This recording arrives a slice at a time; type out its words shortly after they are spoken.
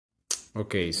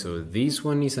Okay, so this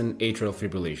one is an atrial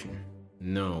fibrillation.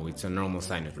 No, it's a normal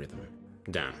sinus rhythm.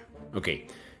 Damn. Okay.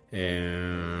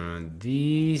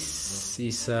 This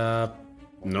is a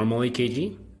normal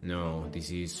EKG? No, this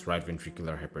is right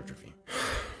ventricular hypertrophy.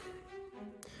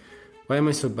 Why am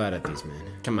I so bad at this, man?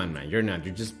 Come on, man, you're not.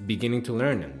 You're just beginning to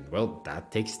learn, and well, that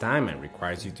takes time and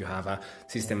requires you to have a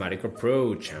systematic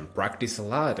approach and practice a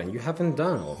lot, and you haven't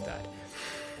done all of that.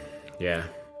 Yeah,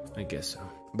 I guess so.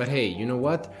 But hey, you know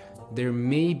what? There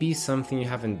may be something you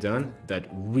haven't done that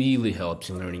really helps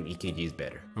in learning EKGs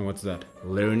better. And what's that?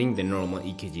 Learning the normal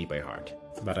EKG by heart.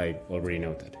 But I already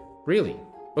know that. Really?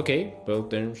 Okay, well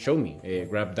then show me.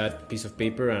 Grab that piece of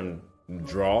paper and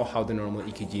draw how the normal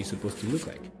EKG is supposed to look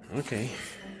like. Okay.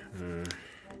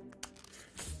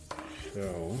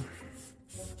 So...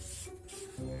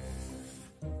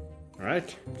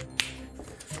 Alright.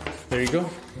 There you go.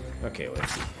 Okay,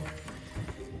 let's see.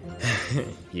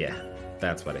 Yeah,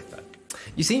 that's what I thought.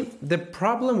 You see, the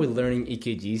problem with learning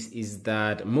EKGs is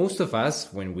that most of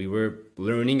us, when we were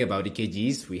learning about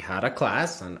EKGs, we had a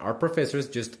class and our professors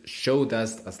just showed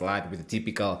us a slide with a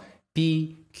typical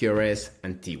P, QRS,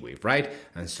 and T wave, right?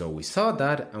 And so we saw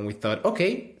that and we thought,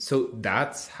 okay, so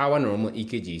that's how a normal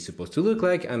EKG is supposed to look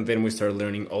like. And then we started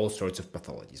learning all sorts of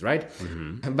pathologies, right?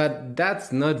 Mm-hmm. But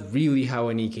that's not really how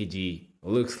an EKG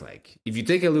looks like. If you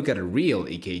take a look at a real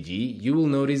EKG, you will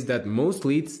notice that most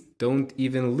leads don't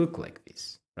even look like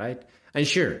this, right? And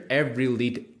sure, every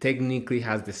lead technically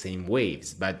has the same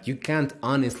waves, but you can't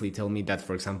honestly tell me that,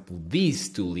 for example, these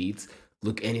two leads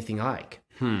look anything alike.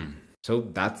 So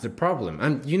that's the problem.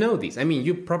 And you know this. I mean,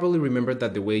 you probably remember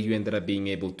that the way you ended up being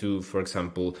able to, for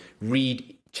example,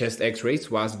 read chest x-rays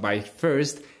was by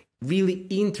first really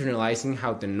internalizing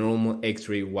how the normal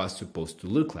x-ray was supposed to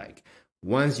look like.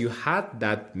 Once you had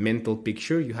that mental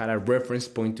picture, you had a reference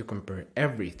point to compare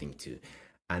everything to.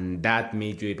 And that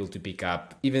made you able to pick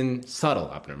up even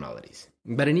subtle abnormalities.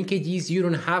 But in EKGs, you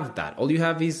don't have that. All you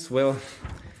have is, well,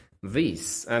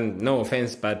 this. And no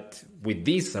offense, but with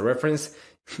this as a reference,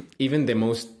 even the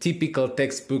most typical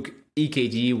textbook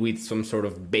EKG with some sort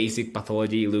of basic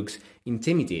pathology looks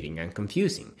intimidating and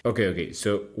confusing. Okay,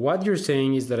 so what you're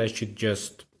saying is that I should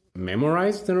just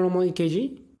memorize the normal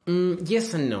EKG?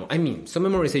 Yes and no. I mean, some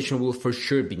memorization will for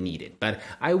sure be needed, but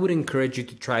I would encourage you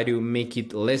to try to make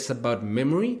it less about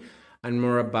memory and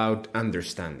more about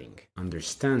understanding.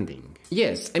 Understanding?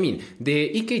 Yes, I mean, the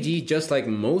EKG, just like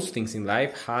most things in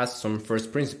life, has some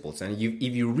first principles. And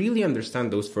if you really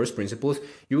understand those first principles,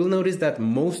 you will notice that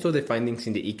most of the findings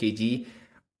in the EKG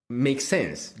make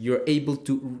sense. You're able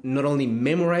to not only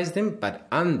memorize them, but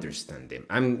understand them.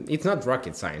 And it's not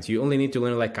rocket science. You only need to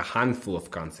learn like a handful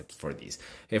of concepts for this.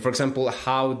 For example,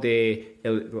 how the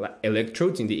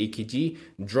electrodes in the EKG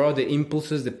draw the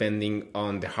impulses depending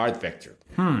on the heart vector.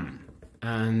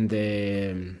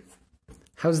 And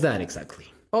how's that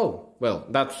exactly? Oh, well,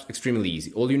 that's extremely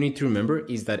easy. All you need to remember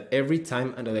is that every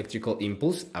time an electrical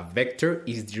impulse, a vector,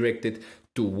 is directed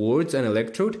towards an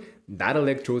electrode, that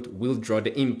electrode will draw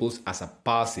the impulse as a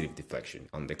positive deflection.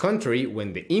 On the contrary,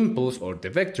 when the impulse or the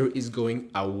vector is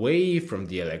going away from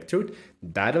the electrode,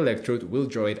 that electrode will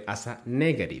draw it as a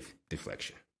negative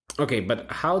deflection. Okay,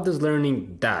 but how does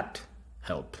learning that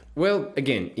help? Well,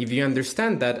 again, if you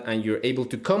understand that and you're able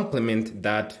to complement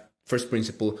that first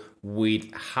principle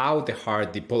with how the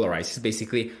heart depolarizes,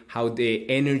 basically how the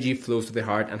energy flows to the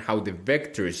heart and how the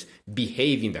vectors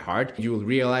behave in the heart, you will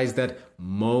realize that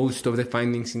most of the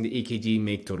findings in the EKG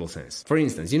make total sense. For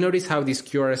instance, you notice how this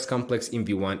QRS complex in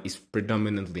V1 is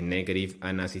predominantly negative,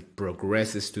 and as it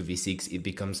progresses to V6, it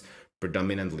becomes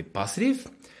predominantly positive?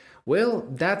 Well,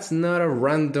 that's not a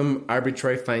random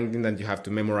arbitrary finding that you have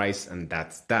to memorize, and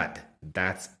that's that.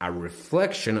 That's a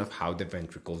reflection of how the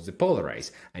ventricles depolarize.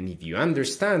 And if you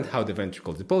understand how the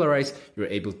ventricles depolarize, you're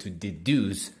able to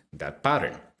deduce that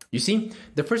pattern. You see,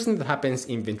 the first thing that happens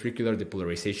in ventricular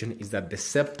depolarization is that the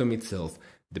septum itself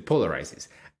depolarizes.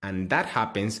 And that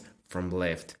happens from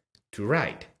left to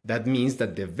right. That means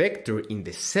that the vector in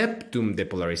the septum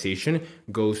depolarization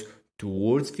goes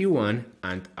towards V1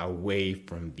 and away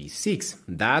from V6.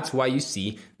 That's why you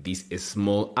see this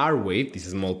small R wave, this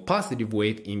small positive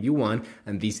wave in V1,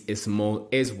 and this small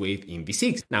S wave in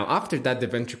V6. Now, after that, the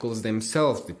ventricles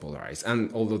themselves depolarize.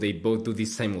 And although they both do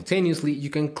this simultaneously, you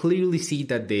can clearly see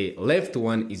that the left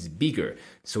one is bigger.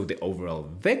 So the overall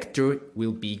vector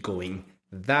will be going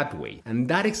that way. And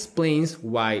that explains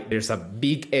why there's a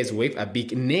big S wave, a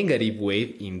big negative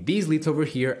wave in these leads over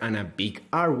here, and a big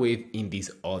R wave in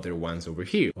these other ones over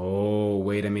here. Oh,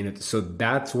 wait a minute. So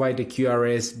that's why the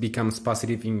QRS becomes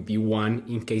positive in V1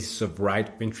 in cases of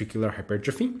right ventricular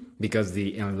hypertrophy? Because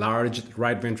the enlarged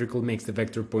right ventricle makes the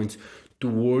vector point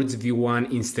towards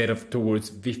V1 instead of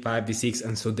towards V5, V6,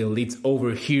 and so the leads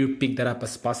over here pick that up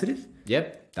as positive?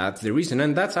 Yep, that's the reason.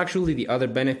 And that's actually the other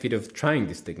benefit of trying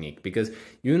this technique, because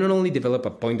you not only develop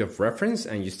a point of reference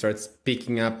and you start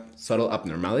picking up subtle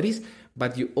abnormalities,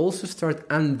 but you also start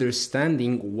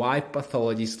understanding why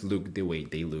pathologies look the way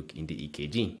they look in the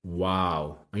EKG.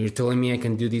 Wow. Are you telling me I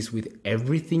can do this with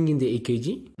everything in the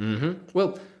EKG?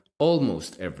 Well,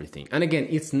 almost everything. And again,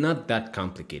 it's not that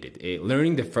complicated.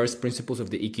 Learning the first principles of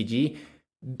the EKG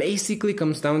basically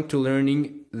comes down to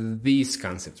learning these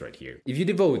concepts right here. If you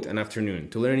devote an afternoon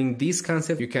to learning these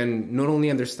concepts, you can not only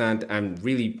understand and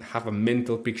really have a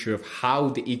mental picture of how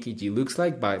the EKG looks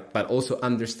like, but also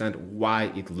understand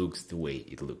why it looks the way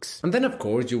it looks. And then, of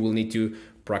course, you will need to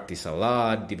practice a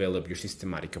lot, develop your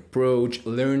systematic approach,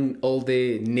 learn all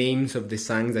the names of the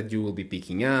signs that you will be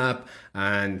picking up,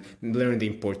 and learn the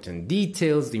important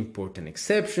details, the important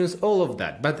exceptions, all of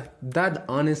that. But that,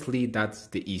 honestly, that's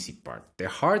the easy part. The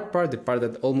hard part, the part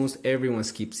that almost everyone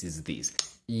skips, is this.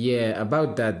 Yeah,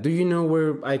 about that. Do you know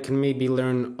where I can maybe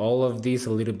learn all of these a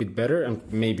little bit better and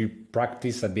maybe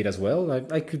practice a bit as well?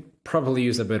 I could probably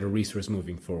use a better resource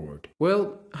moving forward.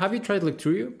 Well, have you tried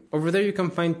Lecturio? Over there you can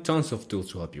find tons of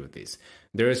tools to help you with this.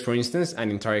 There is, for instance,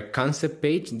 an entire concept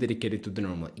page dedicated to the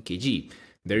normal EKG.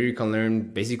 There you can learn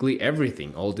basically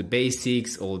everything, all the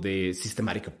basics, all the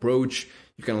systematic approach.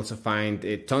 You can also find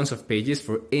tons of pages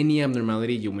for any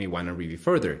abnormality you may want to review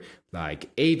further, like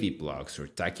AV blocks or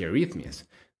tachyarrhythmias.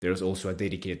 There's also a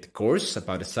dedicated course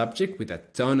about a subject with a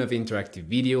ton of interactive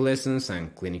video lessons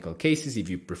and clinical cases if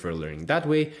you prefer learning that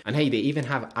way. And hey, they even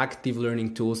have active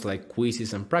learning tools like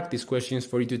quizzes and practice questions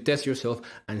for you to test yourself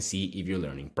and see if you're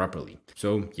learning properly.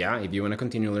 So yeah, if you want to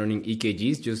continue learning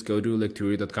EKGs, just go to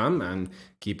lecturio.com and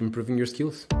keep improving your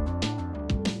skills.